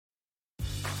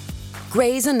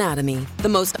Grey's Anatomy, the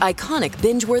most iconic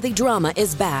binge-worthy drama,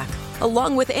 is back,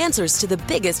 along with answers to the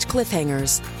biggest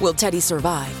cliffhangers. Will Teddy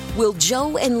survive? Will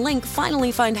Joe and Link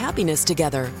finally find happiness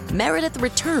together? Meredith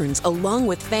returns along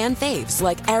with fan faves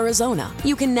like Arizona.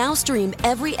 You can now stream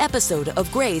every episode of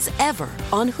Grey's ever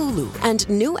on Hulu, and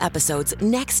new episodes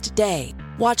next day.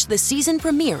 Watch the season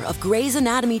premiere of Grey's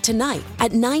Anatomy tonight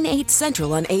at 9/8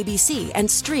 Central on ABC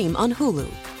and stream on Hulu.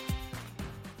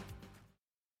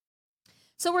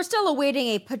 So we're still awaiting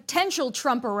a potential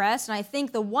Trump arrest, and I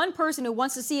think the one person who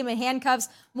wants to see him in handcuffs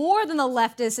more than the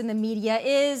leftists in the media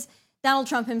is Donald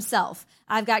Trump himself.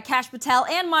 I've got Kash Patel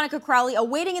and Monica Crowley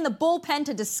awaiting in the bullpen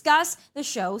to discuss. The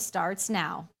show starts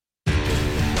now.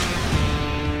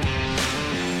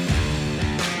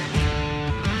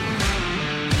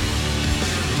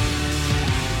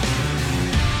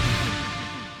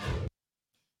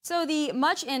 So the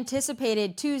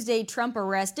much-anticipated Tuesday Trump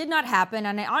arrest did not happen,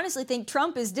 and I honestly think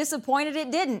Trump is disappointed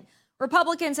it didn't.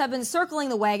 Republicans have been circling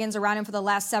the wagons around him for the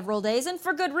last several days, and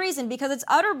for good reason, because it's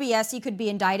utter BS he could be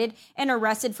indicted and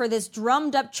arrested for this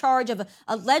drummed-up charge of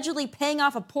allegedly paying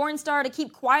off a porn star to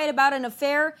keep quiet about an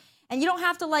affair. And you don't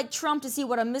have to like Trump to see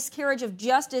what a miscarriage of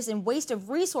justice and waste of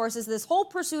resources this whole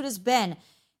pursuit has been.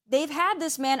 They've had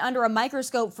this man under a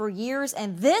microscope for years,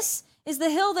 and this is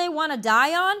the hill they want to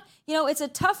die on? You know, it's a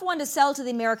tough one to sell to the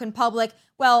American public.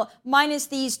 Well, minus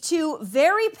these two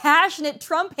very passionate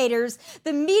Trump haters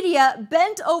the media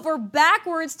bent over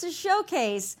backwards to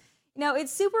showcase. You know,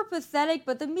 it's super pathetic,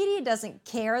 but the media doesn't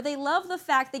care. They love the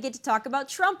fact they get to talk about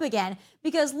Trump again,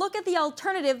 because look at the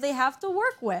alternative they have to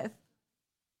work with.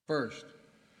 First,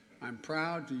 I'm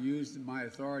proud to use my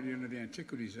authority under the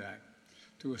Antiquities Act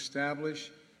to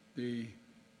establish the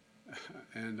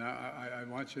and I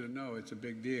want you to know it's a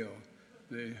big deal.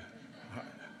 The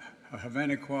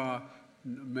Havaniqua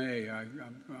May,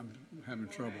 I'm having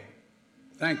trouble.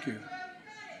 Thank you.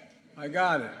 I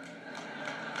got it.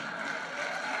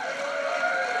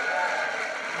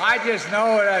 I just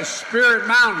know it as Spirit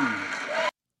Mountain.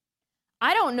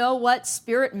 I don't know what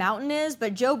Spirit Mountain is,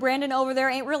 but Joe Brandon over there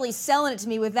ain't really selling it to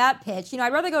me with that pitch. You know,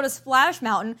 I'd rather go to Splash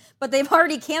Mountain, but they've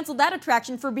already canceled that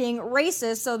attraction for being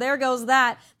racist, so there goes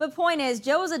that. But point is,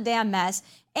 Joe is a damn mess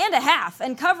and a half,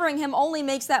 and covering him only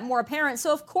makes that more apparent.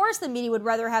 So of course the media would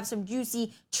rather have some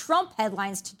juicy Trump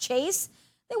headlines to chase.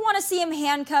 They want to see him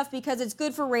handcuffed because it's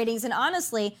good for ratings, and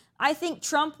honestly, I think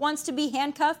Trump wants to be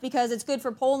handcuffed because it's good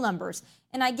for poll numbers.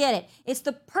 And I get it. It's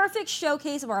the perfect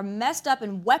showcase of our messed up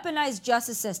and weaponized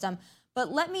justice system. But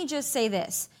let me just say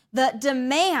this. The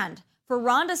demand for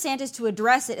Ron DeSantis to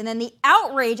address it and then the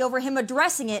outrage over him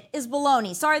addressing it is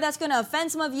baloney. Sorry, that's going to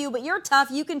offend some of you, but you're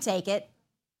tough. You can take it.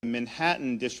 The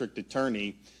Manhattan District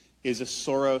Attorney is a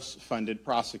Soros-funded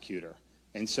prosecutor.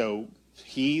 And so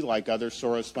he, like other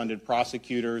Soros-funded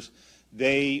prosecutors,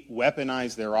 they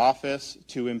weaponize their office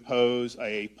to impose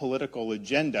a political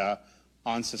agenda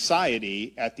on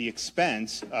society at the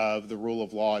expense of the rule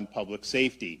of law and public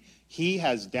safety. He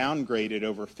has downgraded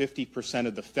over 50%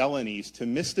 of the felonies to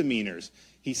misdemeanors.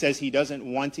 He says he doesn't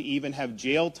want to even have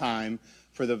jail time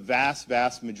for the vast,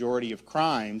 vast majority of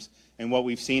crimes. And what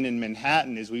we've seen in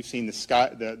Manhattan is we've seen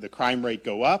the crime rate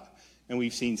go up, and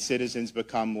we've seen citizens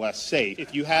become less safe.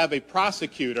 If you have a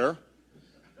prosecutor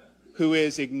who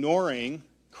is ignoring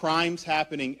crimes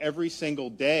happening every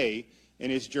single day in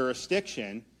his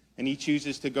jurisdiction, and he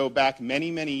chooses to go back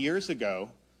many, many years ago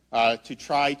to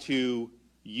try to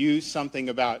use something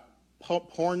about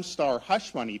porn star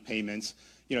hush money payments,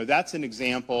 you know, that's an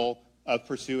example of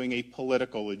pursuing a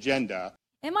political agenda.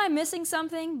 Am I missing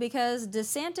something? Because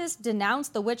DeSantis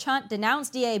denounced the witch hunt,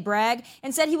 denounced DA Bragg,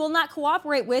 and said he will not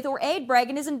cooperate with or aid Bragg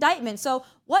in his indictment. So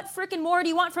what frickin' more do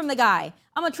you want from the guy?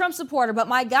 I'm a Trump supporter, but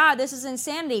my God, this is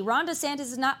insanity. Ron DeSantis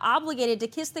is not obligated to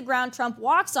kiss the ground Trump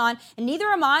walks on, and neither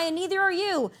am I, and neither are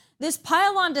you. This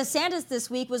pile on DeSantis this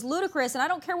week was ludicrous, and I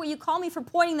don't care what you call me for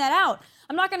pointing that out.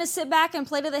 I'm not going to sit back and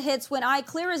play to the hits when I,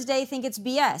 clear as day, think it's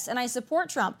BS, and I support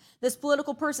Trump. This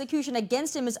political persecution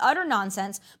against him is utter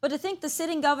nonsense, but to think the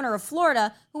sitting governor of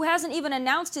Florida, who hasn't even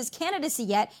announced his candidacy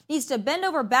yet, needs to bend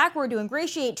over backward to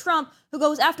ingratiate Trump, who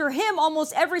goes after him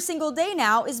almost every single day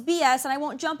now, is BS, and I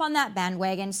won't jump on that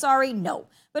bandwagon. Sorry, no.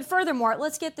 But furthermore,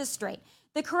 let's get this straight.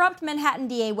 The corrupt Manhattan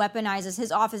DA weaponizes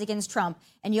his office against Trump,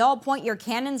 and y'all point your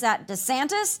cannons at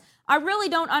DeSantis? I really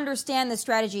don't understand the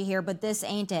strategy here, but this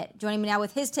ain't it. Joining me now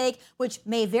with his take, which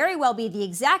may very well be the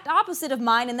exact opposite of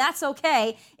mine, and that's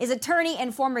okay, is attorney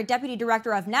and former deputy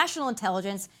director of national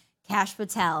intelligence, Kash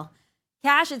Patel.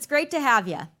 Kash, it's great to have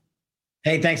you.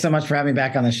 Hey, thanks so much for having me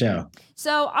back on the show.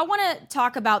 So I want to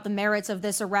talk about the merits of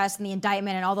this arrest and the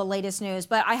indictment and all the latest news,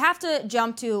 but I have to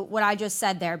jump to what I just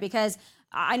said there because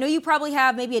I know you probably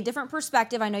have maybe a different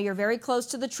perspective. I know you're very close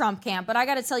to the Trump camp, but I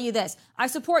got to tell you this. I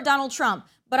support Donald Trump,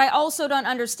 but I also don't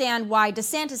understand why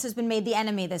DeSantis has been made the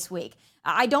enemy this week.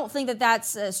 I don't think that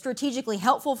that's strategically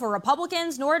helpful for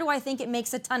Republicans, nor do I think it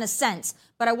makes a ton of sense.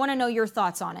 But I want to know your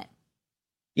thoughts on it.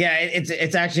 Yeah,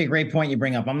 it's actually a great point you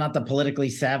bring up. I'm not the politically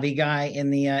savvy guy in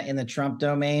the Trump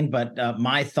domain, but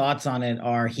my thoughts on it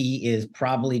are he is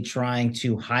probably trying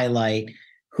to highlight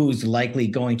who's likely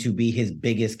going to be his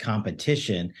biggest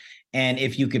competition. And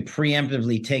if you could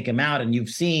preemptively take him out, and you've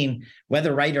seen,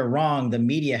 whether right or wrong, the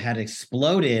media had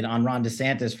exploded on Ron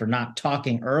DeSantis for not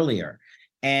talking earlier.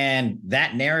 And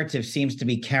that narrative seems to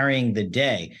be carrying the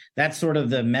day. That's sort of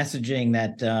the messaging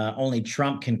that only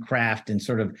Trump can craft and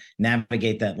sort of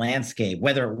navigate that landscape.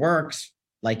 Whether it works,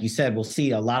 like you said, we'll see.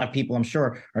 A lot of people, I'm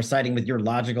sure, are siding with your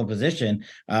logical position,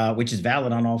 which is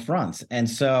valid on all fronts. And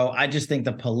so I just think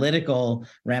the political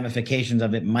ramifications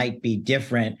of it might be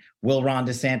different. Will Ron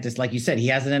DeSantis, like you said, he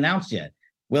hasn't announced yet.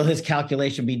 Will his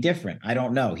calculation be different? I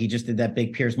don't know. He just did that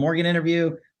big Piers Morgan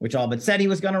interview, which all but said he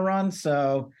was going to run.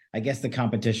 So I guess the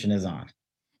competition is on.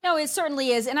 No, it certainly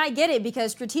is. And I get it,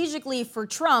 because strategically for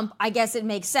Trump, I guess it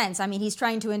makes sense. I mean, he's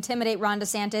trying to intimidate Ron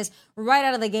DeSantis right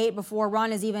out of the gate before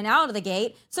Ron is even out of the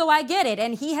gate. So I get it.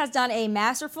 And he has done a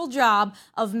masterful job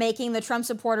of making the Trump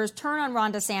supporters turn on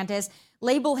Ron DeSantis,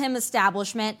 label him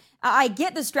establishment. I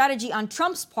get the strategy on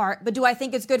Trump's part, but do I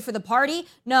think it's good for the party?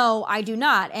 No, I do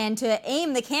not. And to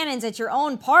aim the cannons at your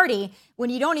own party when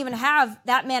you don't even have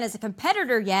that man as a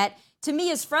competitor yet, to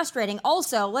me is frustrating.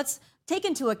 Also, let's take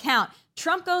into account,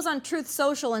 Trump goes on Truth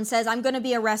Social and says, I'm going to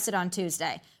be arrested on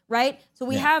Tuesday, right? So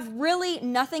we have really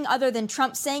nothing other than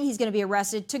Trump saying he's going to be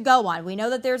arrested to go on. We know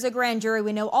that there's a grand jury.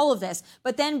 We know all of this.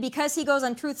 But then because he goes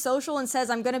on Truth Social and says,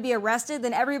 I'm going to be arrested,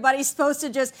 then everybody's supposed to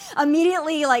just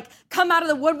immediately come out of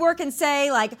the woodwork and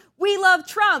say, we love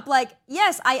Trump.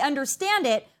 Yes, I understand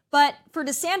it. But for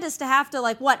DeSantis to have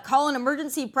to call an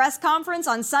emergency press conference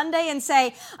on Sunday and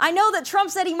say, I know that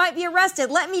Trump said he might be arrested.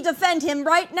 Let me defend him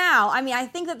right now. I mean, I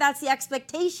think that that's the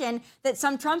expectation that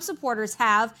some Trump supporters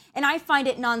have, and I find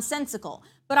it nonsensical.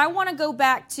 But I want to go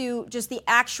back to just the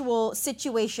actual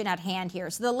situation at hand here.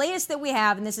 So the latest that we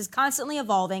have, and this is constantly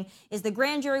evolving, is the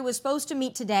grand jury was supposed to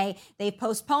meet today. They've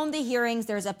postponed the hearings.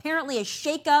 There's apparently a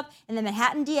shakeup in the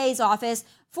Manhattan DA's office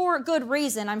for good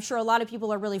reason. I'm sure a lot of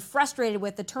people are really frustrated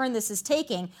with the turn this is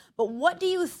taking. But what do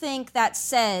you think that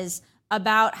says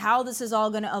about how this is all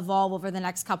going to evolve over the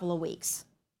next couple of weeks?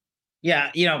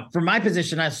 Yeah, from my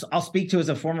position, I'll speak to as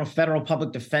a former federal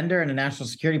public defender and a national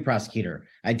security prosecutor.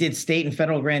 I did state and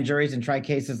federal grand juries and try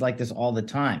cases like this all the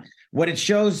time. What it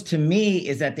shows to me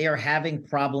is that they are having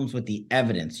problems with the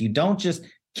evidence. You don't just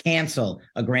cancel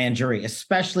a grand jury,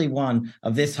 especially one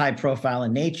of this high profile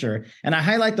in nature. And I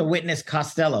highlight the witness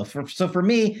Costello. So for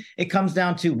me, it comes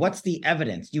down to what's the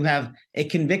evidence? You have a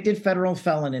convicted federal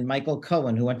felon in Michael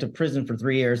Cohen, who went to prison for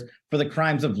 3 years for the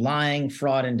crimes of lying,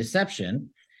 fraud, and deception.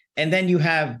 And then you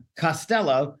have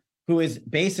Costello, who is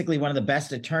basically one of the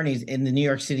best attorneys in the New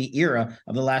York City era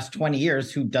of the last 20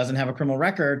 years, who doesn't have a criminal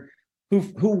record, who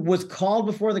was called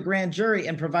before the grand jury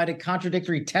and provided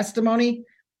contradictory testimony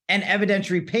and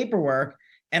evidentiary paperwork.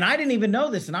 And I didn't even know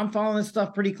this, and I'm following this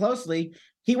stuff pretty closely.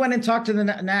 He went and talked to the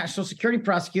national security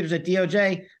prosecutors at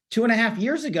DOJ 2.5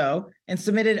 years ago and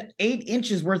submitted 8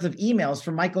 inches worth of emails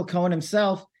from Michael Cohen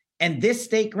himself. And this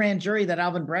state grand jury that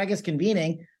Alvin Bragg is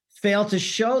convening failed to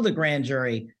show the grand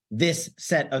jury this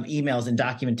set of emails and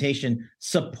documentation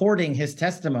supporting his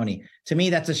testimony. To me,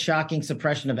 that's a shocking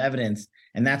suppression of evidence.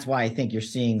 And that's why I think you're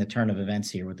seeing the turn of events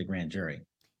here with the grand jury.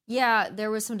 Yeah,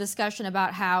 there was some discussion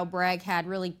about how Bragg had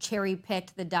really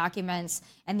cherry-picked the documents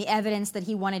and the evidence that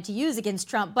he wanted to use against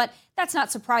Trump, but that's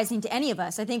not surprising to any of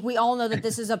us. I think we all know that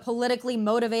this is a politically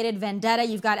motivated vendetta.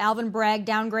 You've got Alvin Bragg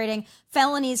downgrading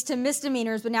felonies to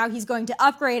misdemeanors, but now he's going to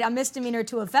upgrade a misdemeanor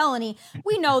to a felony.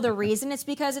 We know the reason. It's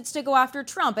because it's to go after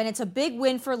Trump, and it's a big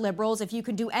win for liberals if you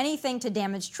can do anything to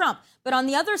damage Trump. But on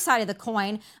the other side of the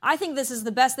coin, I think this is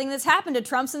the best thing that's happened to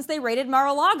Trump since they raided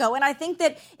Mar-a-Lago. And I think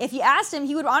that if you asked him,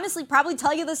 he would honestly probably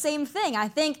tell you the same thing. I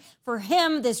think for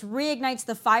him, this reignites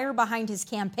the fire behind his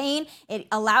campaign. It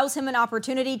allows him an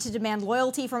opportunity to demand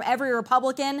loyalty from every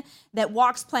Republican that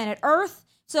walks planet Earth.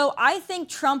 So I think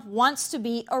Trump wants to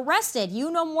be arrested.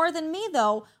 You know more than me,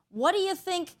 though. What do you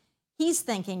think he's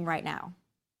thinking right now?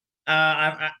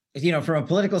 From a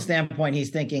political standpoint, he's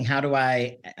thinking, how do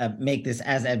I make this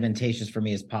as advantageous for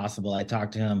me as possible? I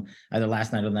talked to him either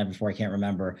last night or the night before. I can't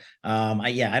remember.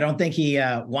 I don't think he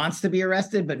wants to be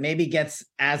arrested, but maybe gets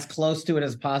as close to it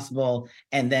as possible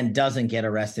and then doesn't get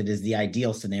arrested is the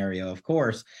ideal scenario, of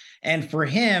course. And for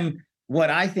him, what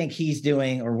I think he's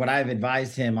doing, or what I've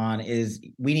advised him on, is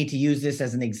we need to use this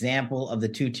as an example of the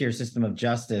two-tier system of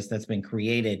justice that's been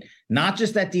created, not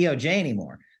just at DOJ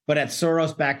anymore, but at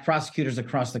Soros-backed prosecutors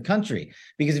across the country.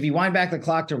 Because if you wind back the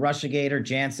clock to Russiagate or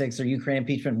Jan 6 or Ukraine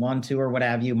impeachment 1, 2, or what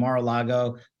have you,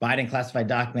 Mar-a-Lago, Biden classified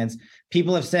documents,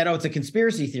 people have said, oh, it's a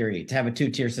conspiracy theory to have a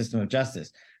two-tier system of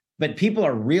justice. But people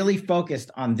are really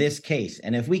focused on this case.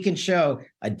 And if we can show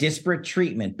a disparate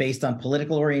treatment based on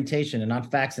political orientation and not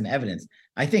facts and evidence,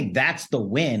 I think that's the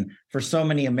win for so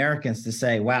many Americans to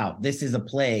say, wow, this is a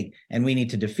plague and we need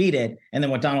to defeat it. And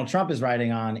then what Donald Trump is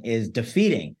writing on is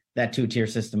defeating that two-tier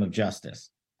system of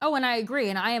justice. Oh, and I agree.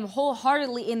 And I am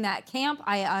wholeheartedly in that camp.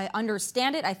 I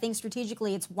understand it. I think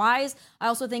strategically it's wise. I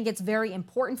also think it's very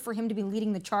important for him to be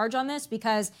leading the charge on this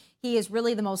because he is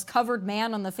really the most covered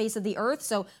man on the face of the earth.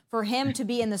 So for him to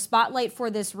be in the spotlight for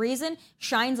this reason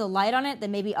shines a light on it that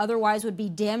maybe otherwise would be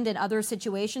dimmed in other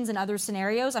situations and other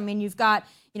scenarios. I mean, you've got,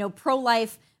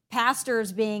 pro-life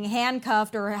pastors being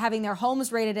handcuffed or having their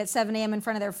homes raided at 7 a.m. in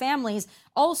front of their families,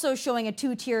 also showing a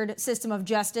two-tiered system of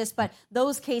justice. But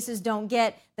those cases don't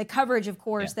get the coverage, of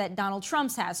course, that Donald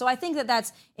Trump's has. So I think that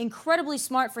that's incredibly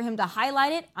smart for him to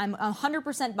highlight it. I'm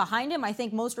 100% behind him. I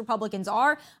think most Republicans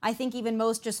are. I think even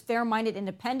most just fair-minded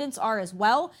independents are as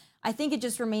well. I think it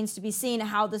just remains to be seen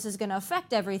how this is going to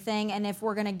affect everything and if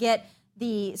we're going to get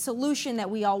the solution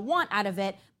that we all want out of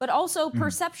it, but also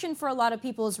perception for a lot of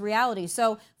people is reality.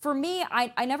 So for me,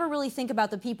 I never really think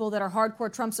about the people that are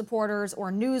hardcore Trump supporters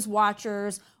or news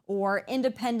watchers or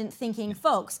independent thinking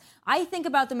folks. I think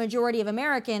about the majority of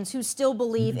Americans who still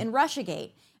believe in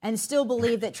Russiagate and still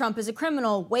believe that Trump is a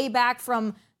criminal way back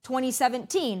from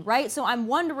 2017, right? So I'm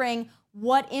wondering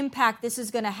what impact this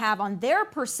is going to have on their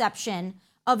perception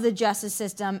of the justice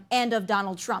system and of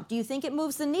Donald Trump. Do you think it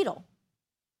moves the needle?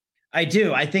 I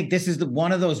do. I think this is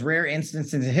one of those rare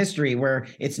instances in history where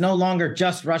it's no longer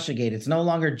just Russiagate. It's no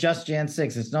longer just Jan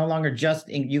 6. It's no longer just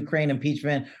Ukraine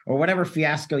impeachment or whatever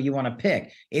fiasco you want to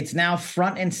pick. It's now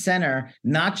front and center,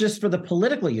 not just for the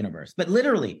political universe, but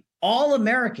literally all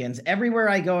Americans everywhere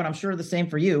I go, and I'm sure the same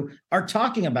for you, are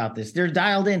talking about this. They're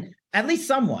dialed in at least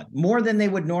somewhat more than they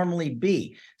would normally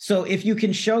be. So if you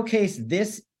can showcase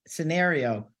this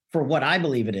scenario for what I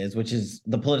believe it is, which is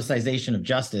the politicization of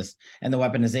justice and the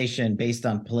weaponization based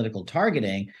on political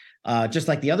targeting, just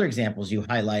like the other examples you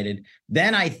highlighted,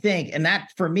 then I think, and that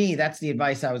for me, that's the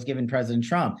advice I was giving President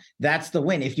Trump. That's the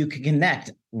win. If you can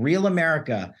connect real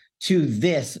America to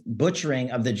this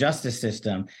butchering of the justice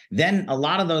system, then a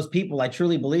lot of those people, I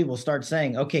truly believe, will start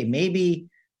saying, okay, maybe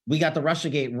we got the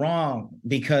Russiagate wrong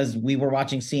because we were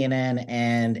watching CNN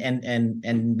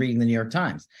and reading the New York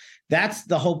Times. That's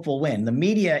the hopeful win. The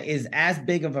media is as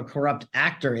big of a corrupt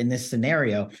actor in this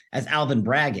scenario as Alvin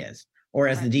Bragg is, or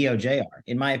as the DOJ are.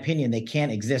 In my opinion, they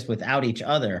can't exist without each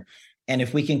other. And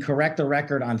if we can correct the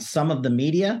record on some of the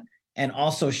media and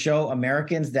also show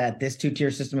Americans that this two-tier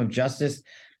system of justice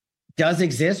does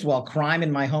exist while crime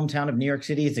in my hometown of New York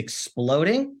City is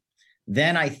exploding,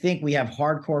 then I think we have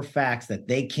hardcore facts that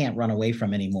they can't run away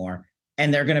from anymore.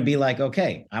 And they're going to be like,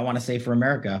 okay, I want to say for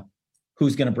America,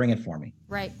 who's going to bring it for me?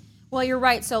 Right. Well, you're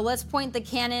right. So let's point the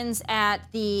cannons at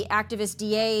the activist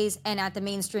DAs and at the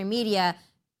mainstream media,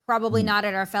 probably not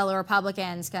at our fellow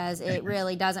Republicans, because it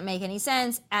really doesn't make any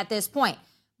sense at this point.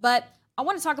 But I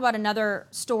want to talk about another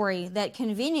story that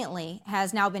conveniently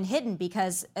has now been hidden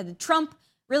because Trump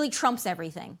really trumps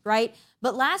everything, right?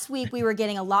 But last week, we were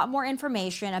getting a lot more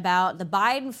information about the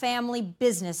Biden family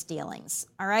business dealings,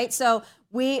 all right? So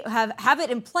we have it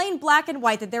in plain black and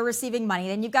white that they're receiving money.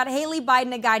 Then you've got Haley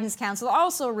Biden at Guidance Council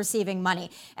also receiving money.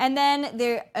 And then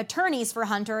the attorneys for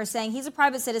Hunter are saying he's a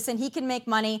private citizen. He can make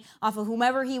money off of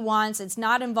whomever he wants. It's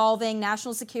not involving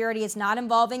national security. It's not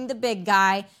involving the big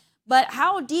guy. But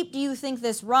how deep do you think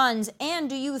this runs? And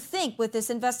do you think with this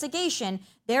investigation,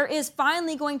 there is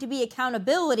finally going to be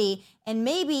accountability and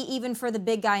maybe even for the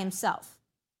big guy himself?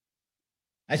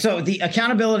 So the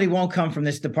accountability won't come from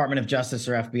this Department of Justice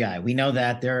or FBI. We know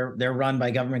that they're run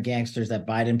by government gangsters that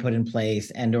Biden put in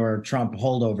place and or Trump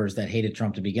holdovers that hated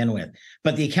Trump to begin with.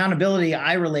 But the accountability,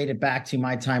 I relate it back to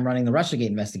my time running the Russiagate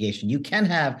investigation. You can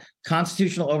have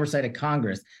constitutional oversight of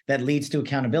Congress that leads to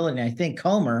accountability. And I think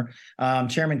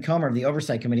Chairman Comer of the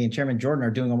Oversight Committee and Chairman Jordan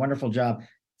are doing a wonderful job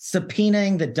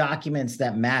subpoenaing the documents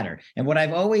that matter. And what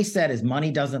I've always said is money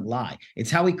doesn't lie.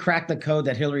 It's how we cracked the code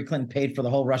that Hillary Clinton paid for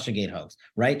the whole Russiagate hoax,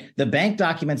 right? The bank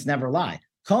documents never lie.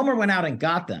 Comer went out and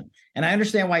got them. And I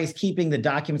understand why he's keeping the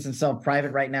documents himself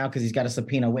private right now, because he's got to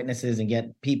subpoena witnesses and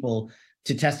get people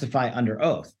to testify under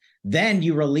oath. Then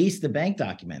you release the bank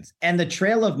documents. And the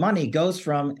trail of money goes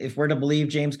from, if we're to believe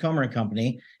James Comer and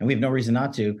company, and we have no reason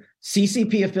not to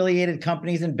CCP affiliated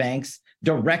companies and banks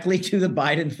directly to the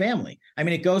Biden family. I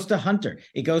mean, it goes to Hunter,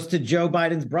 it goes to Joe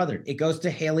Biden's brother, it goes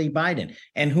to Haley Biden,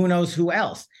 and who knows who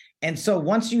else. And so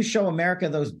once you show America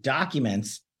those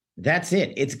documents, that's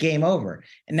it. It's game over.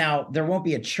 Now, there won't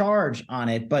be a charge on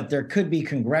it, but there could be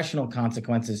congressional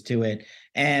consequences to it.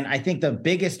 And I think the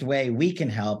biggest way we can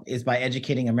help is by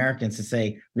educating Americans to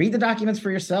say, read the documents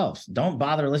for yourselves. Don't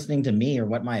bother listening to me or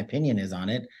what my opinion is on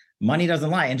it. Money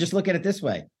doesn't lie. And just look at it this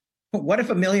way. What if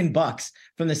 $1 million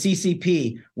from the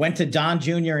CCP went to Don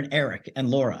Jr. and Eric and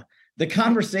Laura? The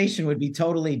conversation would be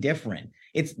totally different.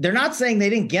 They're not saying they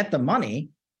didn't get the money.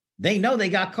 They know they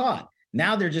got caught.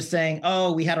 Now they're just saying,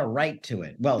 oh, we had a right to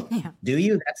it. Well, do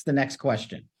you? That's the next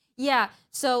question. Yeah.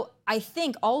 So I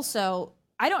think also,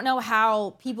 I don't know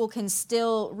how people can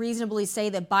still reasonably say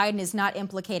that Biden is not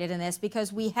implicated in this,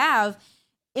 because we have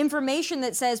information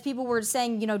that says people were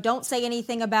saying, don't say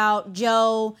anything about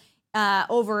Joe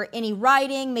over any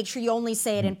writing. Make sure you only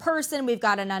say it in person. We've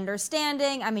got an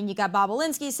understanding. I mean, you got Bob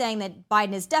Alinsky saying that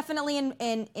Biden is definitely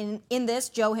in this.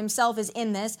 Joe himself is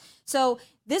in this. So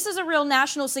this is a real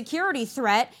national security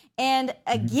threat. And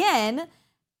again,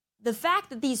 the fact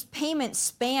that these payments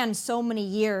span so many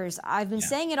years, I've been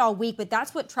saying it all week, but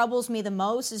that's what troubles me the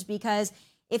most, is because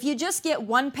if you just get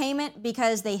one payment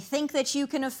because they think that you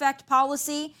can affect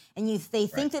policy and they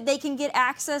think that they can get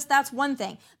access, that's one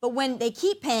thing. But when they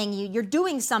keep paying you, you're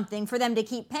doing something for them to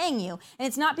keep paying you. And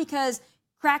it's not because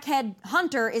crackhead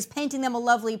Hunter is painting them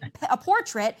a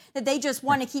portrait that they just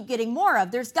want to keep getting more of.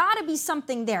 There's got to be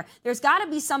something there. There's got to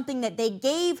be something that they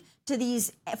gave to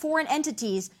these foreign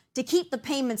entities to keep the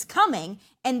payments coming.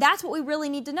 And that's what we really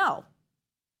need to know.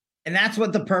 And that's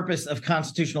what the purpose of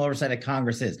constitutional oversight of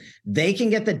Congress is. They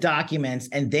can get the documents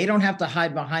and they don't have to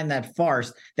hide behind that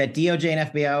farce that DOJ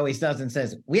and FBI always does and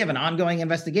says, we have an ongoing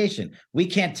investigation. We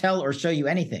can't tell or show you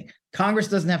anything. Congress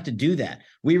doesn't have to do that.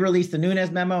 We released the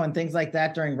Nunes memo and things like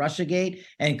that during Russiagate,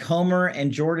 and Comer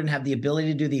and Jordan have the ability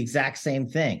to do the exact same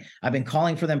thing. I've been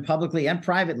calling for them publicly and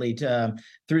privately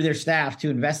through their staff to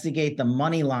investigate the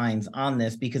money lines on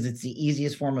this, because it's the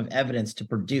easiest form of evidence to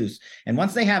produce. And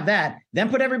once they have that, then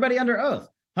put everybody under oath.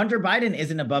 Hunter Biden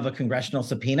isn't above a congressional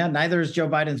subpoena. Neither is Joe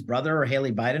Biden's brother or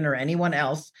Haley Biden or anyone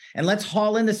else. And let's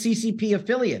haul in the CCP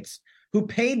affiliates who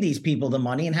paid these people the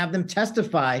money and have them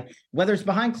testify, whether it's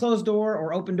behind closed door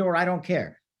or open door, I don't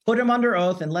care. Put them under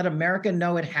oath and let America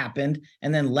know it happened,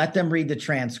 and then let them read the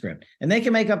transcript. And they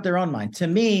can make up their own mind. To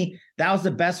me, that was the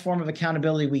best form of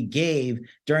accountability we gave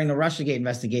during the Russiagate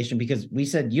investigation, because we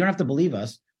said, you don't have to believe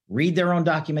us, read their own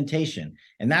documentation.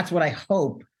 And that's what I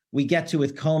hope we get to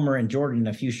with Comer and Jordan in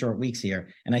a few short weeks here.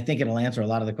 And I think it'll answer a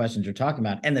lot of the questions you're talking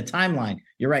about. And the timeline,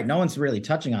 you're right, no one's really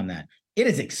touching on that. It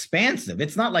is expansive.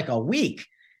 It's not like a week.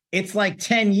 It's like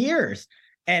 10 years.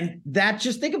 And that,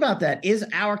 just think about that. Is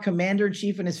our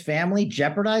commander-in-chief and his family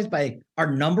jeopardized by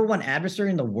our number one adversary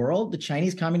in the world, the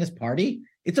Chinese Communist Party?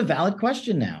 It's a valid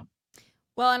question now.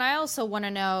 Well, and I also want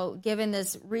to know, given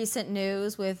this recent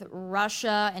news with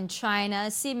Russia and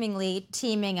China seemingly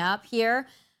teaming up here,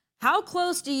 how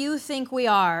close do you think we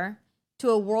are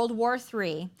to a World War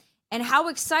III? And how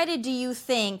excited do you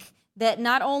think that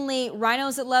not only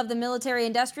rhinos that love the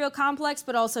military-industrial complex,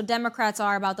 but also Democrats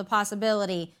are about the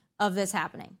possibility of this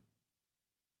happening?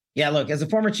 Yeah, look, as a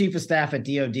former chief of staff at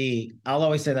DOD, I'll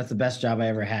always say that's the best job I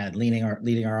ever had, leading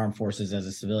our armed forces as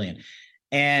a civilian.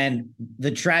 And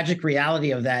the tragic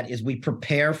reality of that is we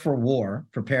prepare for war,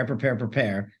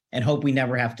 prepare, and hope we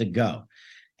never have to go.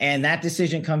 And that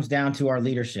decision comes down to our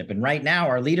leadership. And right now,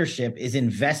 our leadership is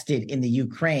invested in the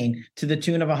Ukraine to the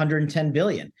tune of $110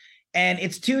 billion. And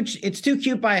it's too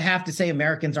cute by half to say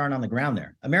Americans aren't on the ground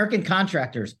there. American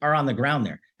contractors are on the ground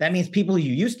there. That means people who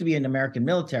used to be in the American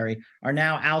military are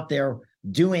now out there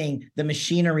doing the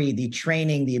machinery, the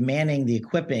training, the manning, the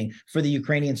equipping for the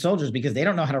Ukrainian soldiers, because they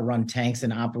don't know how to run tanks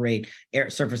and operate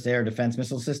surface-to-air defense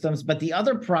missile systems. But the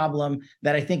other problem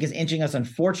that I think is inching us,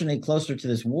 unfortunately, closer to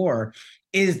this war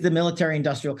is the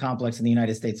military-industrial complex in the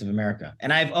United States of America.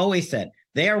 And I've always said,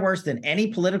 they are worse than any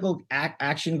political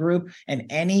action group and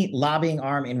any lobbying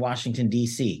arm in Washington,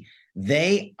 D.C.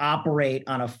 They operate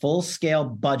on a full-scale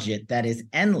budget that is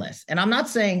endless. And I'm not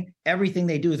saying everything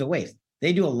they do is a waste.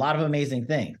 They do a lot of amazing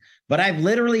things. But I've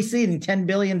literally seen $10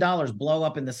 billion blow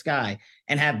up in the sky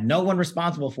and have no one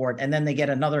responsible for it, and then they get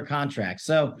another contract.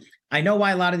 So I know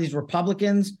why a lot of these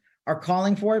Republicans are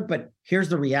calling for it, but here's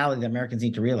the reality that Americans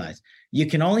need to realize. You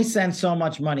can only send so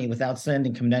much money without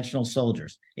sending conventional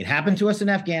soldiers. It happened to us in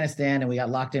Afghanistan, and we got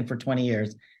locked in for 20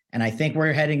 years. And I think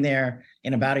we're heading there.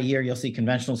 In about a year, you'll see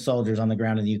conventional soldiers on the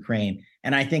ground in the Ukraine.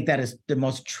 And I think that is the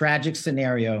most tragic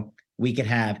scenario we could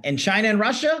have. And China and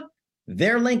Russia,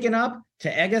 they're linking up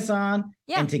to egg us on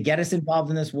and to get us involved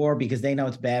in this war because they know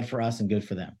it's bad for us and good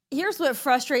for them. Here's what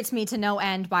frustrates me to no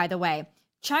end, by the way.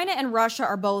 China and Russia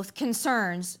are both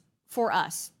concerns for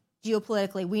us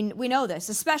geopolitically. We know this,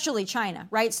 especially China,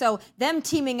 right? So them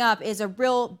teaming up is a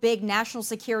real big national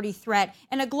security threat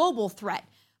and a global threat.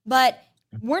 But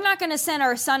we're not going to send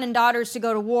our son and daughters to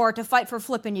go to war to fight for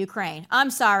flipping Ukraine.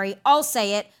 I'm sorry. I'll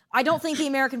say it. I don't think the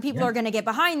American people are going to get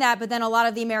behind that, but then a lot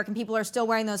of the American people are still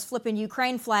wearing those flipping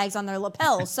Ukraine flags on their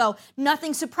lapels. So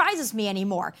nothing surprises me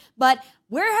anymore. But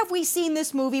where have we seen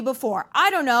this movie before? I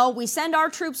don't know. We send our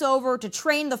troops over to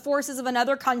train the forces of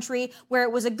another country where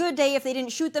it was a good day if they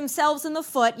didn't shoot themselves in the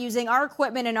foot using our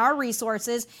equipment and our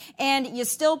resources, and you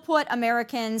still put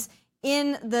Americans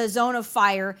in the zone of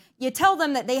fire. You tell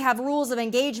them that they have rules of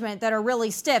engagement that are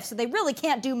really stiff, so they really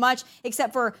can't do much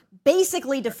except for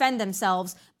basically defend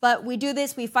themselves. But we do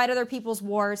this, we fight other people's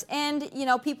wars, and, you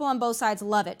know, people on both sides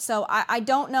love it. So I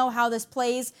don't know how this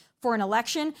plays for an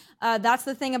election. That's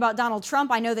the thing about Donald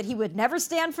Trump. I know that he would never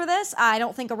stand for this. I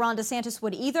don't think Ron DeSantis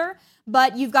would either.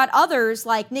 But you've got others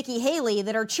like Nikki Haley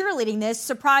that are cheerleading this.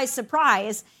 Surprise,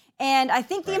 surprise. And I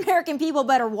think the American people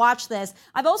better watch this.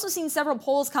 I've also seen several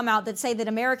polls come out that say that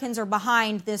Americans are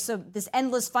behind this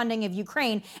endless funding of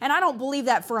Ukraine. And I don't believe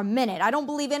that for a minute. I don't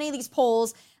believe any of these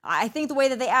polls. I think the way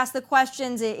that they ask the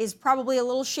questions is probably a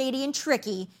little shady and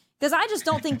tricky, because I just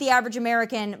don't think the average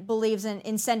American believes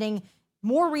in sending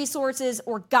more resources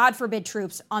or, God forbid,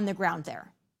 troops on the ground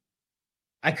there.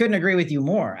 I couldn't agree with you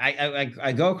more.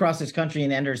 I go across this country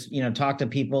and talk to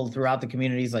people throughout the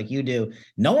communities like you do.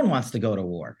 No one wants to go to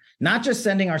war, not just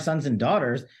sending our sons and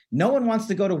daughters. No one wants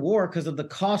to go to war because of the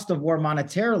cost of war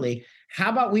monetarily. How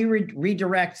about we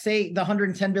redirect, say, the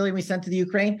 $110 billion we sent to the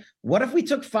Ukraine? What if we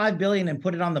took $5 billion and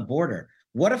put it on the border?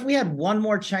 What if we had one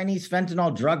more Chinese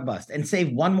fentanyl drug bust and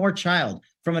saved one more child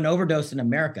from an overdose in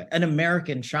America, an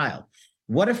American child?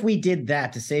 What if we did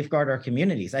that to safeguard our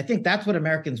communities? I think that's what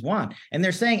Americans want. And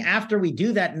they're saying after we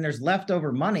do that and there's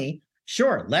leftover money,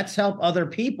 sure, let's help other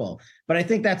people. But I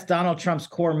think that's Donald Trump's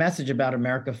core message about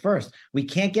America first. We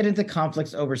can't get into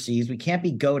conflicts overseas. We can't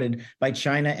be goaded by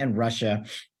China and Russia.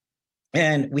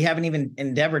 And we haven't even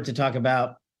endeavored to talk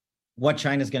about what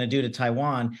China's going to do to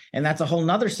Taiwan. And that's a whole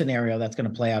nother scenario that's going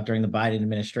to play out during the Biden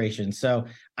administration. So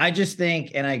I just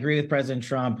think, and I agree with President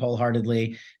Trump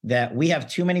wholeheartedly, that we have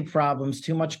too many problems,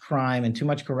 too much crime, and too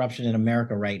much corruption in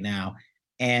America right now.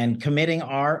 And committing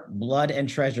our blood and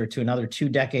treasure to another 2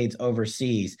 decades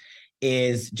overseas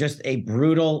is just a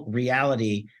brutal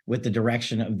reality with the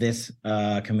direction of this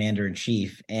commander in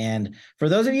chief. And for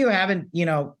those of you who haven't,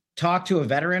 talk to a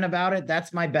veteran about it,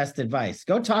 that's my best advice.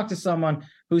 Go talk to someone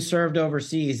who served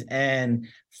overseas and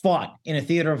fought in a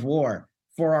theater of war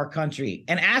for our country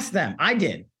and ask them. I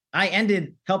did. I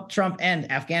helped Trump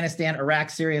end Afghanistan, Iraq,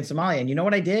 Syria, and Somalia. And you know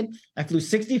what I did? I flew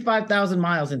 65,000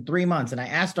 miles in 3 months, and I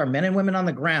asked our men and women on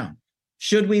the ground,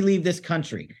 should we leave this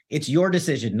country? It's your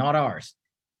decision, not ours.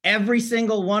 Every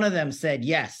single one of them said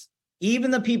yes.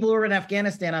 Even the people who were in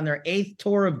Afghanistan on their 8th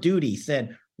tour of duty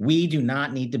said, we do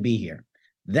not need to be here.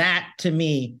 That, to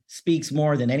me, speaks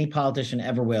more than any politician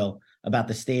ever will about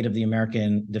the state of the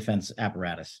American defense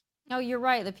apparatus. No, you're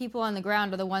right. The people on the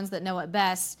ground are the ones that know it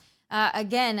best.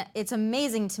 Again, it's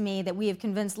amazing to me that we have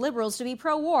convinced liberals to be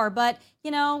pro-war, but,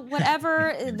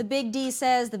 whatever the big D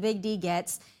says, the big D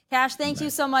gets. Cash, thank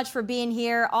you so much for being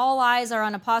here. All eyes are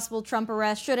on a possible Trump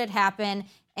arrest should it happen,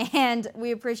 and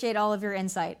we appreciate all of your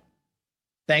insight.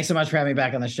 Thanks so much for having me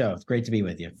back on the show. It's great to be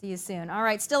with you. See you soon. All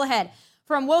right, still ahead.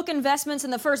 From woke investments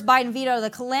in the first Biden veto to the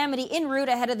calamity en route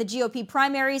ahead of the GOP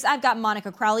primaries, I've got Monica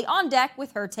Crowley on deck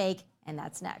with her take, and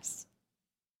that's next.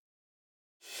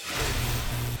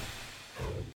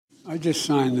 I just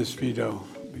signed this veto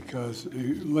because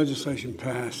legislation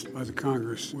passed by the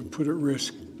Congress would put at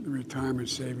risk the retirement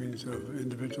savings of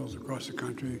individuals across the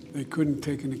country. They couldn't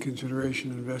take into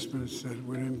consideration investments that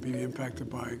wouldn't be impacted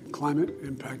by climate,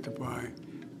 impacted by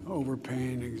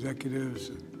overpaying executives,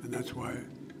 and that's why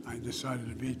I decided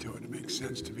to veto it. It makes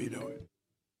sense to veto it.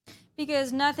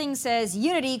 Because nothing says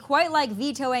unity quite like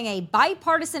vetoing a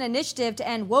bipartisan initiative to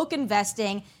end woke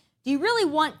investing. Do you really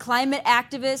want climate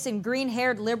activists and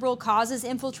green-haired liberal causes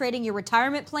infiltrating your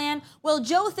retirement plan? Well,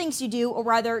 Joe thinks you do, or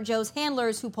rather, Joe's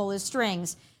handlers who pull his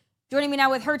strings. Joining me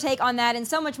now with her take on that and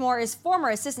so much more is former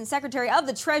Assistant Secretary of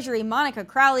the Treasury, Monica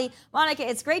Crowley. Monica,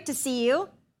 it's great to see you.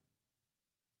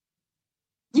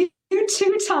 You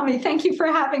too, Tommy. Thank you for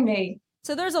having me.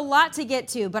 So there's a lot to get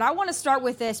to, but I want to start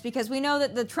with this because we know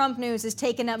that the Trump news has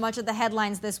taken up much of the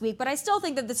headlines this week, but I still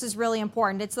think that this is really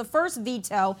important. It's the first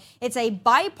veto. It's a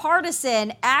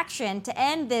bipartisan action to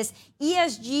end this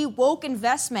ESG woke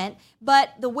investment, but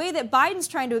the way that Biden's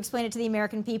trying to explain it to the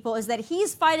American people is that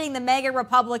he's fighting the mega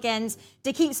Republicans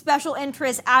to keep special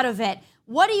interests out of it.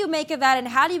 What do you make of that, and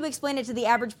how do you explain it to the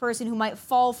average person who might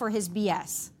fall for his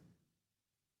BS?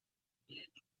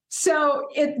 So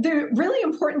the really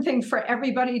important thing for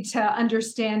everybody to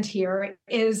understand here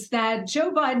is that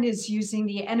Joe Biden is using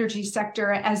the energy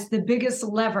sector as the biggest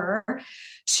lever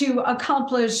to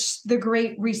accomplish the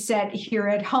Great Reset here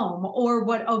at home, or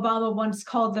what Obama once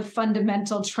called the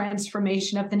fundamental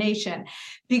transformation of the nation.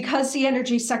 Because the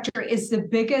energy sector is the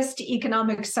biggest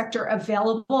economic sector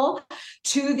available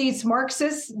to these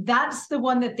Marxists, that's the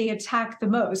one that they attack the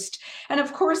most. And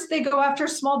of course, they go after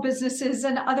small businesses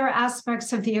and other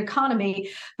aspects of the economy,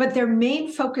 but their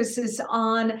main focus is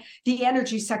on the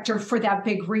energy sector for that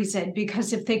big reason,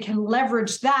 because if they can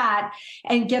leverage that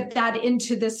and get that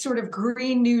into this sort of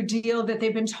Green New Deal that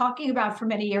they've been talking about for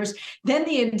many years, then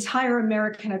the entire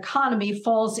American economy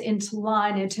falls into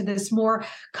line into this more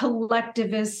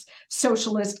collectivist,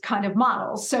 socialist kind of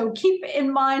model. So keep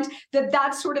in mind that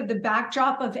that's sort of the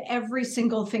backdrop of every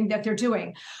single thing that they're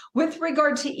doing. With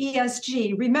regard to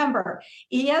ESG, remember,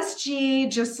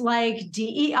 ESG, just like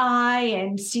DEI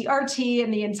and CRT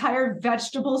and the entire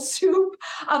vegetable soup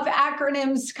of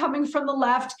acronyms coming from the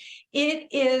left, it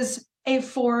is a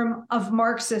form of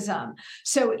Marxism.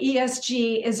 So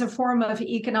ESG is a form of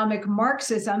economic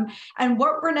Marxism. And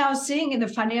what we're now seeing in the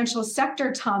financial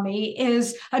sector, Tommy,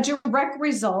 is a direct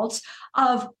result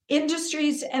of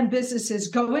industries and businesses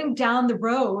going down the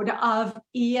road of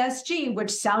ESG,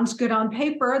 which sounds good on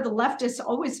paper. The leftists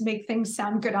always make things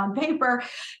sound good on paper.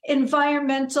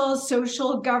 Environmental,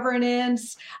 social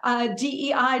governance,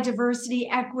 DEI, diversity,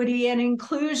 equity, and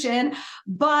inclusion,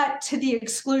 but to the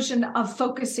exclusion of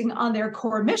focusing on their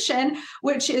core mission,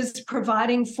 which is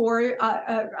providing for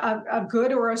a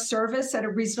good or a service at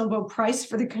a reasonable price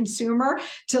for the consumer,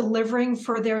 delivering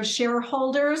for their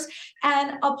shareholders,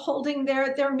 and upholding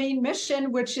their main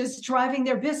mission, which is driving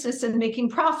their business and making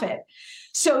profit.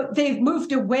 So they've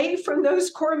moved away from those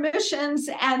core missions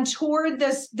and toward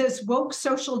this woke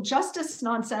social justice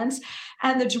nonsense.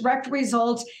 And the direct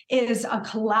result is a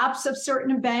collapse of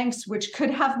certain banks, which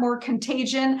could have more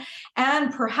contagion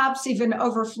and perhaps even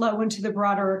overflow into the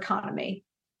broader economy.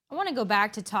 I want to go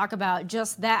back to talk about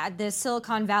just that, this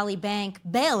Silicon Valley Bank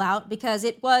bailout, because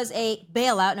it was a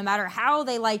bailout, no matter how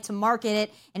they like to market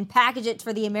it and package it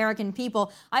for the American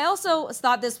people. I also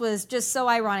thought this was just so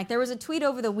ironic. There was a tweet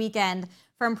over the weekend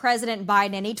from President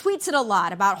Biden, and he tweets it a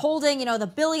lot about holding, the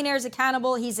billionaires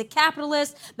accountable. He's a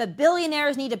capitalist, but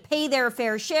billionaires need to pay their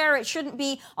fair share. It shouldn't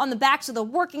be on the backs of the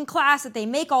working class that they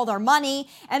make all their money.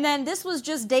 And then this was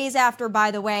just days after, by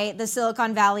the way, the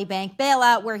Silicon Valley Bank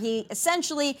bailout, where he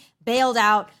essentially bailed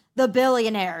out the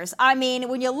billionaires. I mean,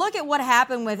 when you look at what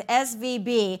happened with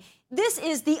SVB, this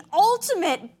is the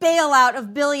ultimate bailout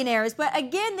of billionaires. But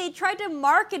again, they tried to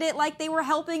market it like they were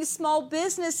helping small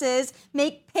businesses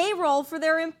make payroll for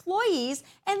their employees.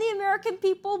 And the American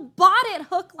people bought it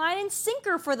hook, line, and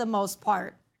sinker for the most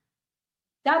part.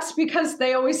 That's because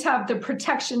they always have the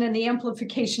protection and the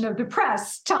amplification of the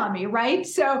press, Tommy, right?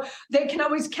 So they can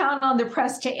always count on the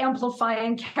press to amplify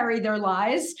and carry their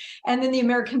lies. And then the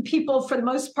American people, for the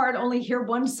most part, only hear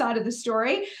one side of the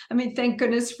story. I mean, thank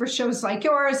goodness for shows like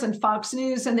yours and Fox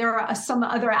News, and there are some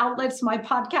other outlets, my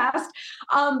podcast.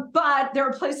 But there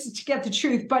are places to get the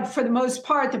truth. But for the most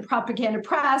part, the propaganda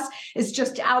press is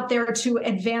just out there to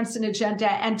advance an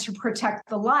agenda and to protect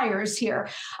the liars here.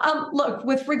 Look,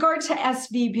 with regard to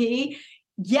SVB,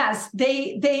 yes,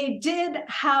 they did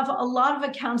have a lot of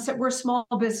accounts that were small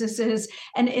businesses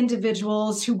and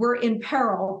individuals who were in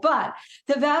peril, but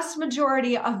the vast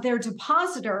majority of their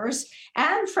depositors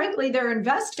and frankly their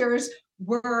investors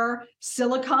were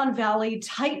Silicon Valley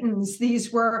titans.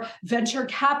 These were venture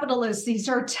capitalists. These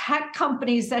are tech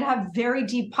companies that have very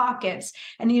deep pockets.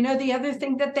 And the other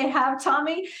thing that they have,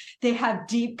 Tommy, they have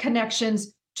deep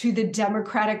connections to the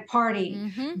Democratic Party.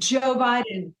 Mm-hmm. Joe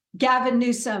Biden, Gavin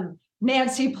Newsom,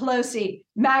 Nancy Pelosi,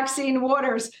 Maxine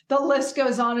Waters, the list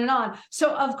goes on and on.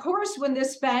 So, of course, when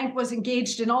this bank was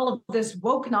engaged in all of this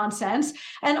woke nonsense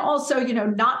and also,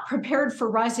 not prepared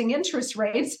for rising interest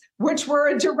rates, which were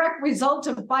a direct result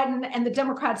of Biden and the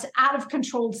Democrats' out of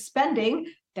control spending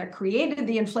that created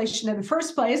the inflation in the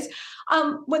first place,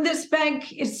 when this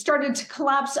bank started to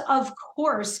collapse, of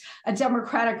course, a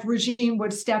Democratic regime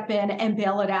would step in and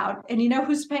bail it out. And you know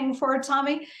who's paying for it,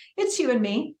 Tommy? It's you and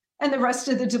me. and the rest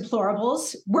of the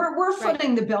deplorables. We're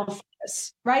footing the bill for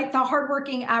this, right? The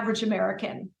hardworking average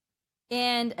American.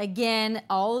 And again,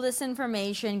 all of this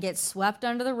information gets swept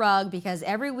under the rug because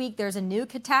every week there's a new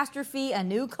catastrophe, a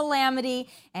new calamity.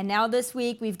 And now this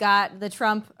week we've got the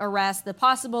Trump arrest, the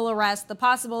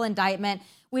possible indictment.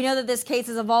 We know that this case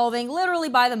is evolving literally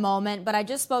by the moment, but I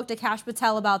just spoke to Kash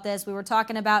Patel about this. We were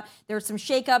talking about there's some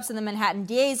shakeups in the Manhattan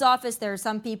DA's office. There are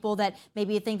some people that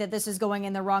maybe think that this is going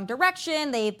in the wrong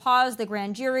direction. They paused the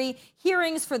grand jury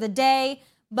hearings for the day.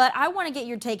 But I want to get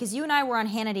your take, because you and I were on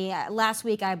Hannity last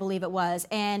week, I believe it was,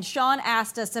 and Sean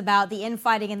asked us about the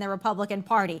infighting in the Republican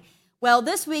Party. Well,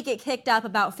 this week it kicked up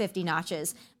about 50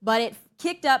 notches, but it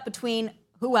kicked up between,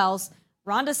 who else?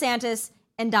 Ron DeSantis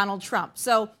and Donald Trump.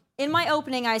 So in my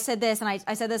opening, I said this, and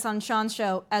I said this on Sean's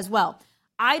show as well.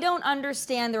 I don't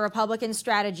understand the Republican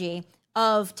strategy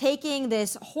of taking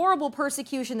this horrible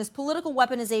persecution, this political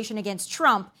weaponization against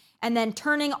Trump, and then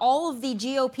turning all of the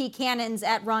GOP cannons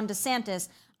at Ron DeSantis.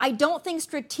 I don't think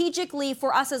strategically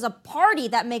for us as a party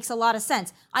that makes a lot of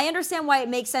sense. I understand why it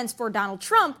makes sense for Donald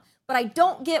Trump, but I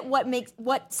don't get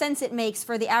what sense it makes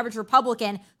for the average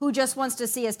Republican who just wants to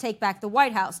see us take back the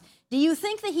White House. Do you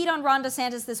think the heat on Ron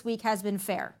DeSantis this week has been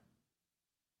fair?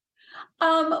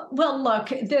 Well, look,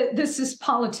 this is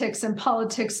politics, and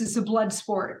politics is a blood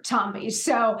sport, Tommy.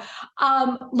 So,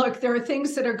 look, there are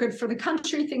things that are good for the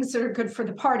country, things that are good for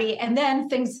the party, and then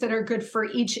things that are good for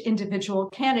each individual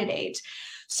candidate.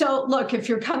 So, look, if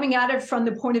you're coming at it from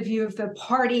the point of view of the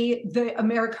party, the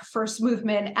America First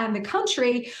movement, and the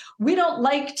country, we don't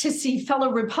like to see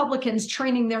fellow Republicans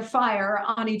training their fire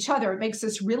on each other. It makes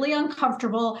us really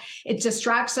uncomfortable. It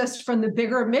distracts us from the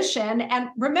bigger mission. And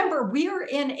remember, we are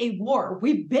in a war.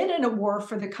 We've been in a war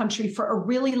for the country for a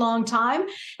really long time,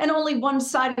 and only one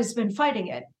side has been fighting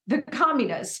it. The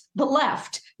communists, the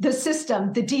left, the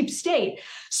system, the deep state.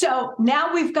 So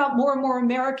now we've got more and more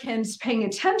Americans paying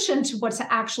attention to what's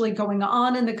actually going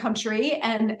on in the country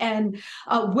and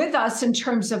with us in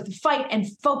terms of the fight, and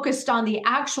focused on the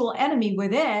actual enemy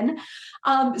within.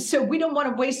 So we don't want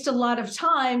to waste a lot of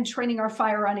time training our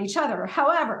fire on each other.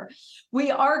 However,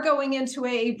 we are going into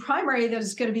a primary that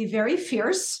is going to be very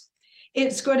fierce.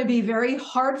 It's going to be very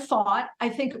hard fought. I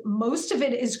think most of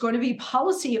it is going to be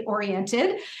policy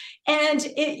oriented. And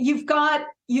you've got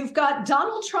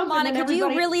Donald Trump. Monica, do you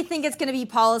really think it's going to be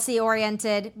policy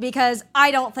oriented? Because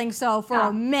I don't think so for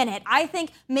a minute. I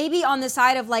think maybe on the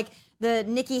side of like the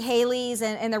Nikki Haley's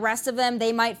and the rest of them,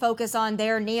 they might focus on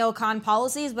their neocon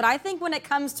policies. But I think when it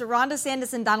comes to Ron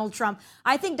DeSantis and Donald Trump,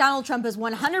 I think Donald Trump is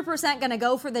 100% going to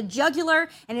go for the jugular,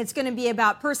 and it's going to be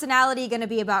about personality, going to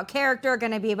be about character,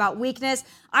 going to be about weakness.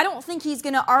 I don't think he's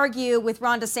going to argue with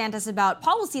Ron DeSantis about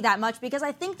policy that much, because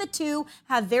I think the two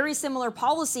have very similar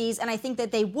policies, and I think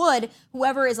that they would,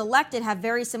 whoever is elected, have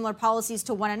very similar policies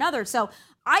to one another. So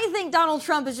I think Donald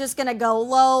Trump is just going to go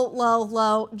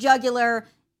low, jugular.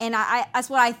 And that's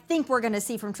what I think we're going to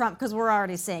see from Trump, because we're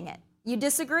already seeing it. You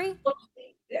disagree?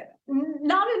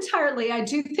 Not entirely. I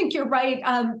do think you're right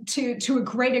to a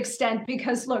great extent,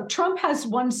 because, look, Trump has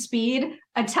one speed: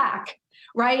 attack,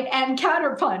 right? And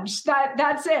counterpunch.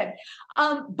 That's it.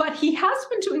 But he has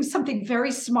been doing something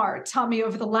very smart, Tommy,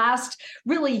 over the last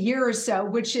really year or so,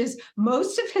 which is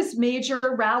most of his major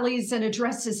rallies and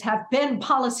addresses have been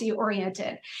policy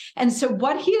oriented. And so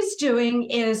what he is doing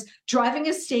is driving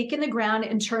a stake in the ground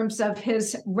in terms of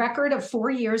his record of 4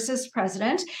 years as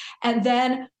president, and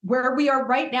then where we are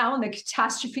right now in the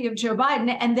catastrophe of Joe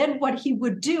Biden, and then what he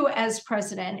would do as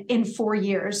president in 4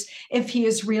 years if he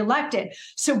is reelected.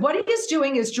 So what he is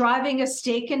doing is driving a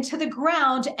stake into the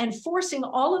ground and forcing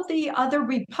all of the other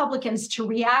Republicans to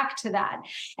react to that.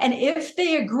 And if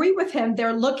they agree with him,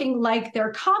 they're looking like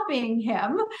they're copying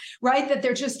him, right? That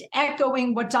they're just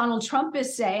echoing what Donald Trump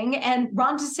is saying. And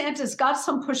Ron DeSantis got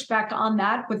some pushback on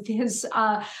that with his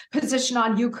position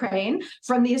on Ukraine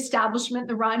from the establishment,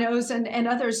 the rhinos, and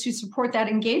others who support that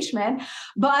engagement.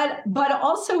 But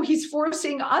also he's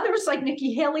forcing others like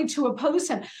Nikki Haley to oppose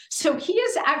him. So he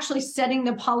is actually setting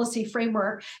the policy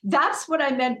framework. That's what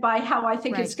I meant by how I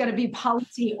think it's going to be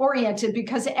policy oriented,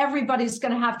 because everybody's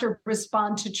going to have to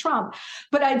respond to Trump.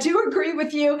 But I do agree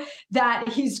with you that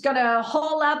he's going to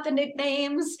haul out the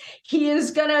nicknames. He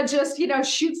is going to just,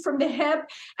 shoot from the hip,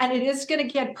 and it is going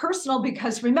to get personal,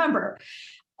 because remember,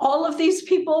 all of these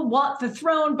people want the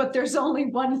throne, but there's only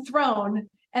one throne,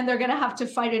 and they're going to have to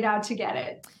fight it out to get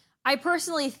it. I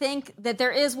personally think that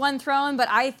there is one throne, but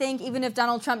I think even if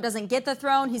Donald Trump doesn't get the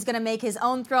throne, he's going to make his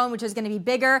own throne, which is going to be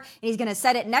bigger, and he's going to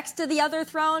set it next to the other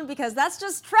throne because that's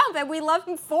just Trump, and we love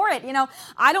him for it. You know,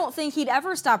 I don't think he'd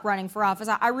ever stop running for office.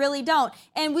 I really don't.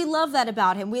 And we love that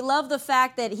about him. We love the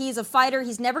fact that he's a fighter.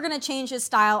 He's never going to change his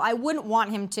style. I wouldn't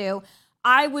want him to.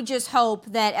 I would just hope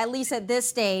that, at least at this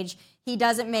stage, he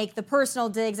doesn't make the personal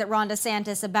digs at Ron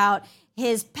DeSantis about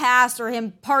his past or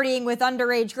him partying with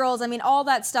underage girls. I mean, all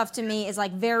that stuff to me is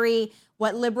like very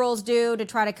what liberals do to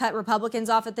try to cut Republicans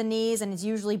off at the knees, and it's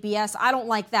usually BS. I don't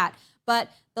like that. But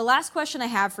the last question I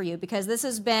have for you, because this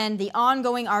has been the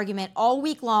ongoing argument all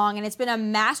week long, and it's been a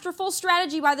masterful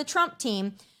strategy by the Trump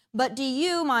team. But do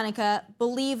you, Monica,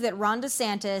 believe that Ron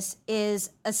DeSantis is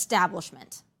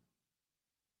establishment?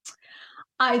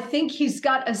 I think he's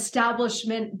got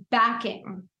establishment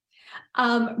backing.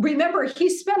 Remember, he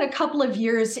spent a couple of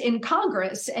years in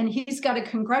Congress, and he's got a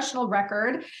congressional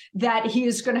record that he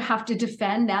is going to have to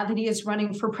defend now that he is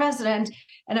running for president.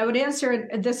 And I would answer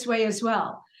it this way as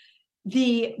well.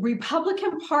 The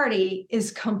Republican Party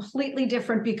is completely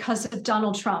different because of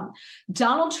Donald Trump.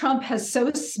 Donald Trump has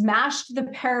so smashed the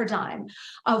paradigm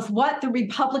of what the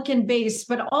Republican base,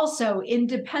 but also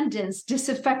independents,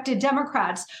 disaffected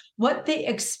Democrats, what they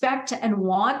expect and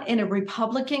want in a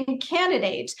Republican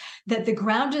candidate, that the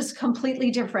ground is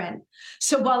completely different.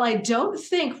 So while I don't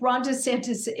think Ron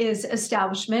DeSantis is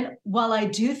establishment, while I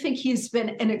do think he's been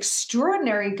an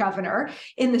extraordinary governor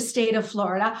in the state of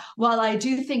Florida, while I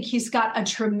do think he's got a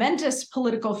tremendous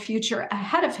political future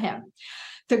ahead of him,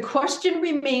 the question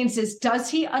remains is, does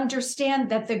he understand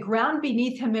that the ground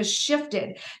beneath him has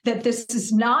shifted, that this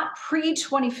is not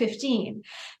pre-2015,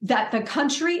 that the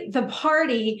country, the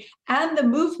party, and the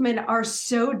movement are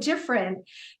so different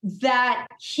that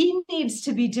he needs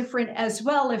to be different as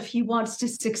well if he wants to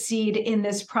succeed in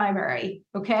this primary,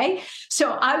 okay?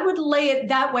 So I would lay it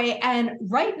that way. And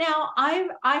right now, I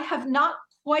have not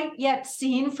quite yet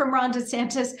seen from Ron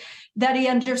DeSantis that he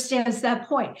understands that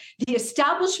point. The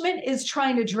establishment is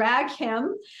trying to drag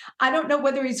him. I don't know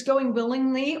whether he's going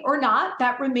willingly or not.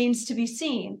 That remains to be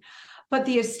seen. But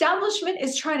the establishment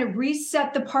is trying to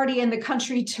reset the party and the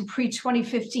country to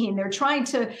pre-2015. They're trying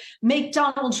to make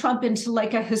Donald Trump into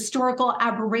like a historical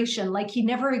aberration, like he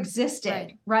never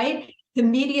existed, right? The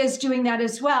media is doing that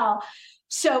as well.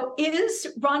 So is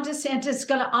Ron DeSantis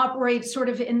going to operate sort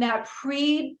of in that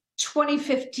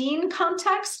pre-2015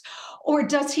 context, or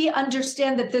does he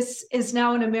understand that this is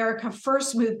now an America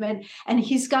First movement and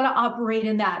he's got to operate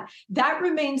in that? That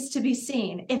remains to be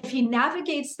seen. If he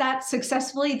navigates that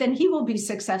successfully, then he will be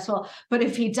successful. But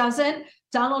if he doesn't,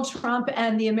 Donald Trump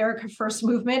and the America First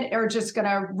movement are just going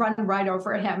to run right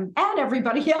over him and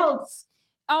everybody else.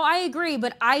 Oh, I agree,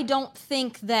 but I don't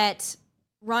think that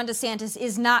Ron DeSantis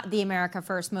is not the America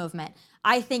First movement.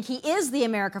 I think he is the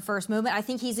America First movement. I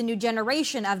think he's a new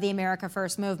generation of the America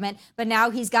First movement, but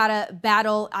now he's got to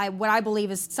battle what I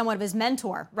believe is somewhat of his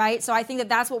mentor, right? So I think that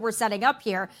that's what we're setting up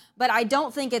here, but I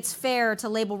don't think it's fair to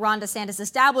label Ron DeSantis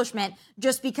establishment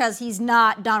just because he's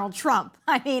not Donald Trump.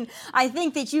 I mean, I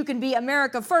think that you can be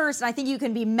America First, and I think you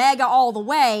can be MAGA all the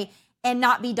way and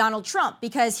not be Donald Trump,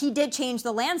 because he did change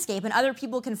the landscape and other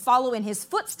people can follow in his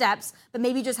footsteps, but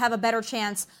maybe just have a better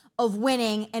chance of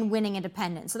winning and winning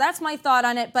independence. So that's my thought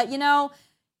on it. But, you know,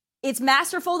 it's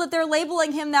masterful that they're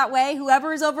labeling him that way.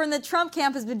 Whoever is over in the Trump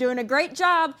camp has been doing a great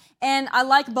job, and I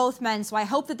like both men, so I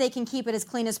hope that they can keep it as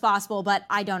clean as possible, but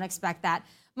I don't expect that.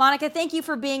 Monica, thank you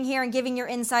for being here and giving your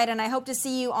insight, and I hope to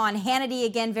see you on Hannity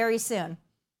again very soon.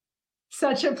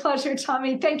 Such a pleasure,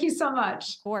 Tommy. Thank you so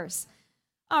much. Of course.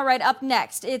 All right, up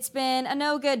next, it's been a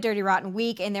no-good, dirty, rotten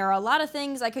week, and there are a lot of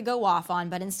things I could go off on,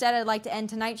 but instead I'd like to end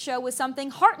tonight's show with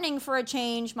something heartening for a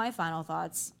change. My final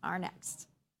thoughts are next.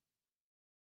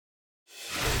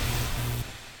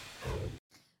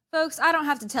 Folks, I don't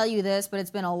have to tell you this, but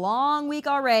it's been a long week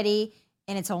already,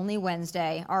 and it's only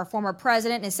Wednesday. Our former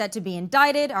president is set to be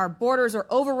indicted, our borders are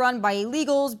overrun by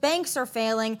illegals, banks are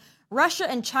failing,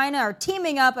 Russia and China are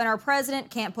teaming up, and our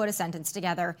president can't put a sentence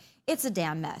together. It's a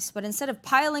damn mess. But instead of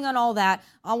piling on all that,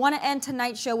 I want to end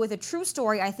tonight's show with a true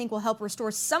story I think will help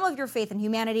restore some of your faith in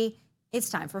humanity. It's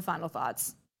time for Final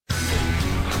Thoughts.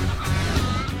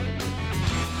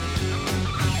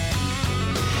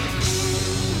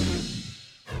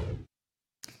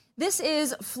 This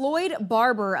is Floyd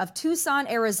Barber of Tucson,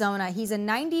 Arizona. He's a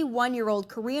 91-year-old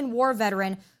Korean War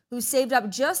veteran who saved up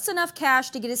just enough cash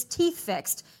to get his teeth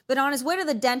fixed. But on his way to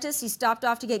the dentist, he stopped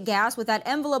off to get gas with that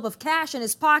envelope of cash in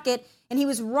his pocket, and he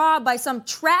was robbed by some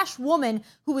trash woman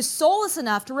who was soulless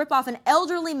enough to rip off an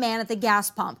elderly man at the gas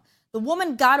pump. The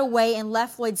woman got away and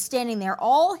left Floyd standing there.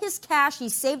 All his cash he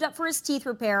saved up for his teeth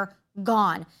repair,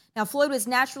 gone. Now, Floyd was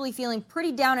naturally feeling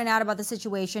pretty down and out about the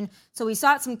situation, so he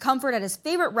sought some comfort at his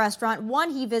favorite restaurant,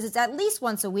 one he visits at least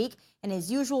once a week, and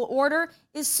his usual order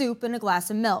is soup and a glass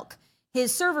of milk.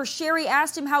 His server, Sherry,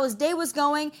 asked him how his day was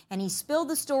going, and he spilled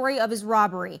the story of his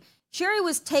robbery. Sherry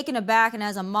was taken aback, and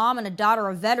as a mom and a daughter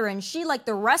of veterans, she, like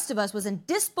the rest of us, was in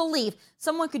disbelief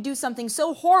someone could do something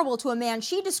so horrible to a man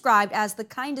she described as the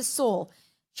kindest soul.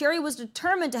 Sherry was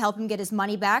determined to help him get his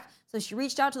money back, so she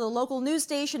reached out to the local news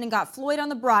station and got Floyd on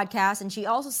the broadcast, and she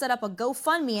also set up a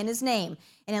GoFundMe in his name.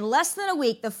 And in less than a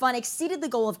week, the fund exceeded the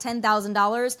goal of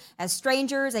 $10,000 as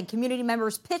strangers and community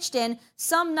members pitched in.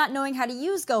 Some, not knowing how to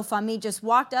use GoFundMe, just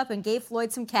walked up and gave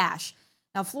Floyd some cash.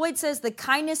 Now, Floyd says the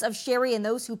kindness of Sherry and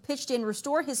those who pitched in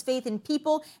restored his faith in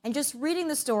people, and just reading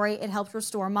the story, it helped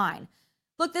restore mine.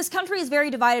 Look, this country is very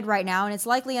divided right now, and it's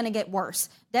likely going to get worse.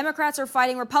 Democrats are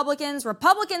fighting Republicans,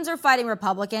 Republicans are fighting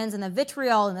Republicans, and the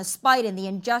vitriol and the spite and the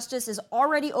injustice is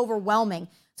already overwhelming.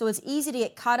 So it's easy to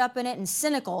get caught up in it and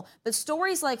cynical. But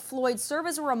stories like Floyd serve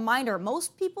as a reminder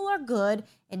most people are good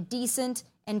and decent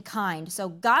and kind. So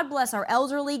God bless our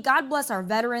elderly, God bless our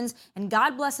veterans, and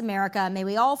God bless America. May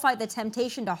we all fight the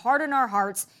temptation to harden our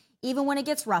hearts, even when it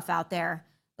gets rough out there.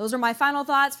 Those are my final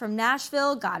thoughts from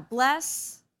Nashville. God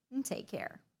bless and take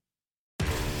care.